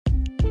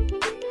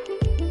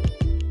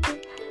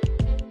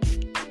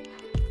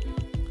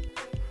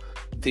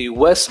The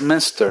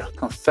Westminster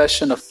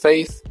Confession of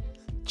Faith,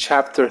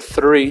 Chapter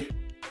 3,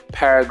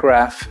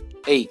 Paragraph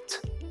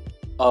 8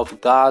 of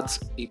God's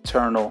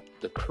Eternal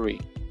Decree.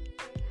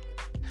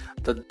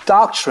 The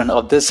doctrine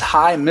of this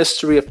high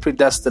mystery of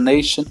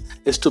predestination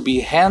is to be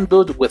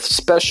handled with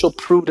special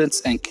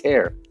prudence and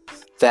care,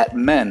 that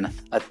men,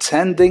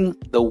 attending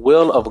the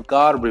will of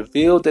God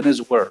revealed in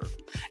His Word,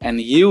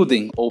 and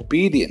yielding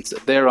obedience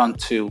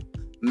thereunto,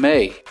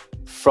 may,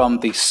 from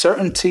the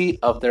certainty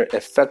of their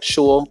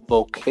effectual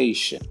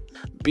vocation,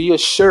 be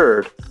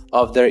assured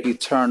of their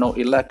eternal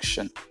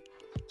election.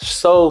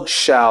 So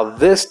shall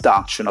this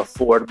doctrine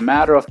afford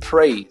matter of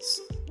praise,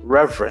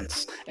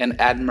 reverence, and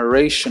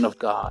admiration of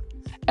God,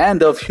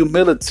 and of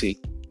humility,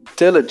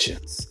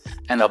 diligence,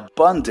 and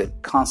abundant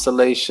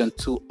consolation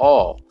to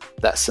all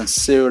that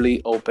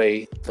sincerely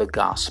obey the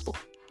gospel.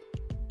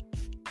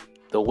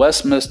 The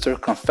Westminster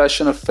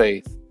Confession of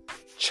Faith,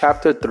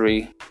 Chapter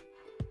 3,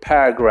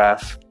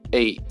 Paragraph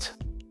 8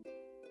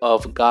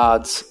 of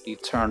God's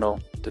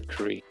Eternal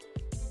Decree.